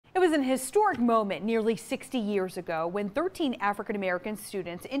was an historic moment nearly 60 years ago when 13 African-American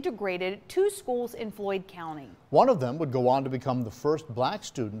students integrated 2 schools in Floyd County. One of them would go on to become the first black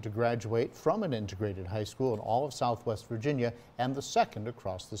student to graduate from an integrated high school in all of Southwest Virginia and the second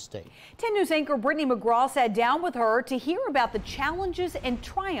across the state. 10 News anchor Brittany McGraw sat down with her to hear about the challenges and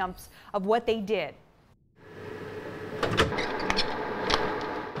triumphs of what they did.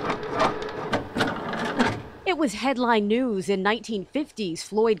 It was headline news in 1950s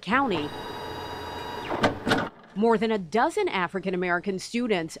Floyd County. More than a dozen African-American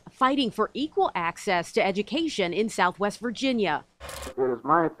students fighting for equal access to education in Southwest Virginia. It is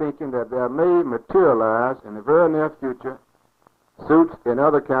my thinking that there may materialize in the very near future suits in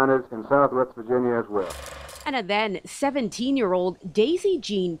other counties in Southwest Virginia as well. And then 17-year-old Daisy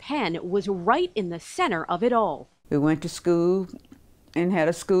Jean Penn was right in the center of it all. We went to school and had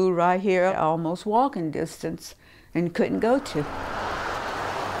a school right here, almost walking distance, and couldn't go to.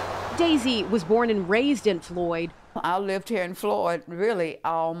 Daisy was born and raised in Floyd. I lived here in Floyd really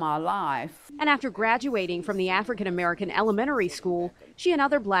all my life. And after graduating from the African-American elementary school, she and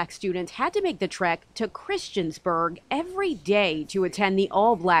other black students had to make the trek to Christiansburg every day to attend the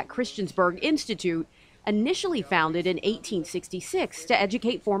all-black Christiansburg Institute, initially founded in 1866 to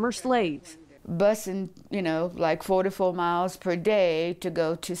educate former slaves. Busing, like 44 miles per day to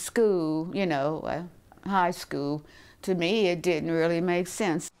go to school, high school. To me, it didn't really make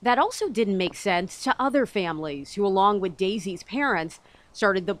sense. That also didn't make sense to other families who, along with Daisy's parents,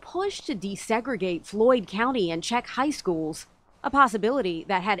 started the push to desegregate Floyd County and check high schools, a possibility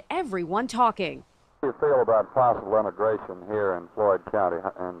that had everyone talking. How do you feel about possible integration here in Floyd County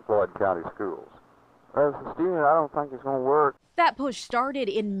and Floyd County schools? As a student, I don't think it's going to work. That push started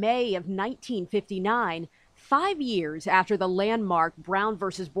in May of 1959, 5 years after the landmark Brown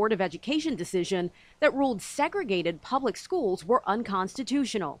versus Board of Education decision that ruled segregated public schools were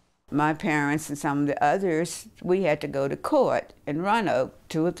unconstitutional. My parents and some of the others, we had to go to court in Roanoke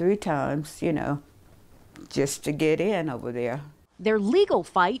 2 or 3 times, just to get in over there. Their legal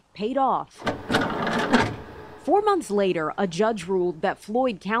fight paid off. 4 months later, a judge ruled that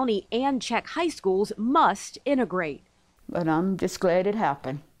Floyd County and Czech high schools must integrate. But I'm just glad it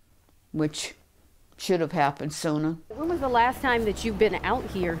happened, which should have happened sooner. When was the last time that you've been out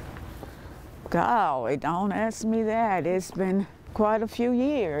here? Golly, don't ask me that. It's been quite a few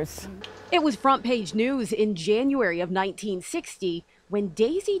years. It was front page news in January of 1960 when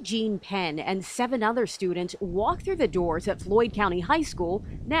Daisy Jean Penn and 7 other students walked through the doors at Floyd County High School,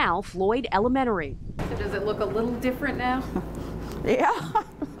 now Floyd Elementary. So does it look a little different now? Yeah,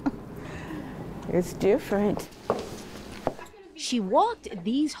 it's different. She walked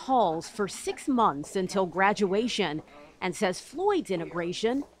these halls for 6 months until graduation and says Floyd's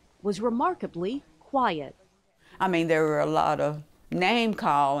integration was remarkably quiet. I mean, there were a lot of name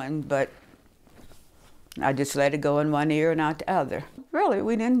calling, but I just let it go in one ear and out the other. Really,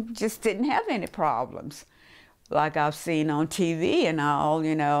 we just didn't have any problems. Like I've seen on TV and all,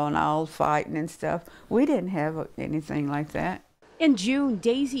 and all fighting and stuff. We didn't have anything like that. In June,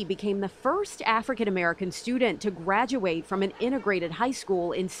 Daisy became the first African-American student to graduate from an integrated high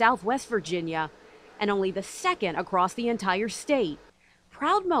school in Southwest Virginia, and only the second across the entire state.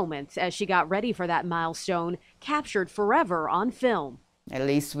 Proud moments as she got ready for that milestone, captured forever on film. At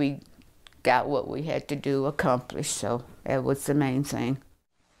least we got what we had to do accomplished, so that was the main thing.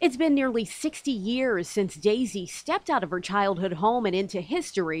 It's been nearly 60 years since Daisy stepped out of her childhood home and into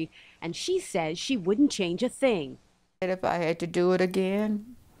history, and she says she wouldn't change a thing. If I had to do it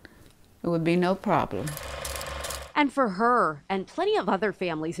again, it would be no problem. And for her and plenty of other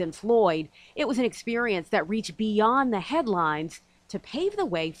families in Floyd, it was an experience that reached beyond the headlines to pave the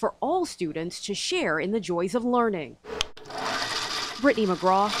way for all students to share in the joys of learning. Brittany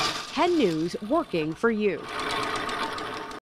McGraw, 10 News, working for you.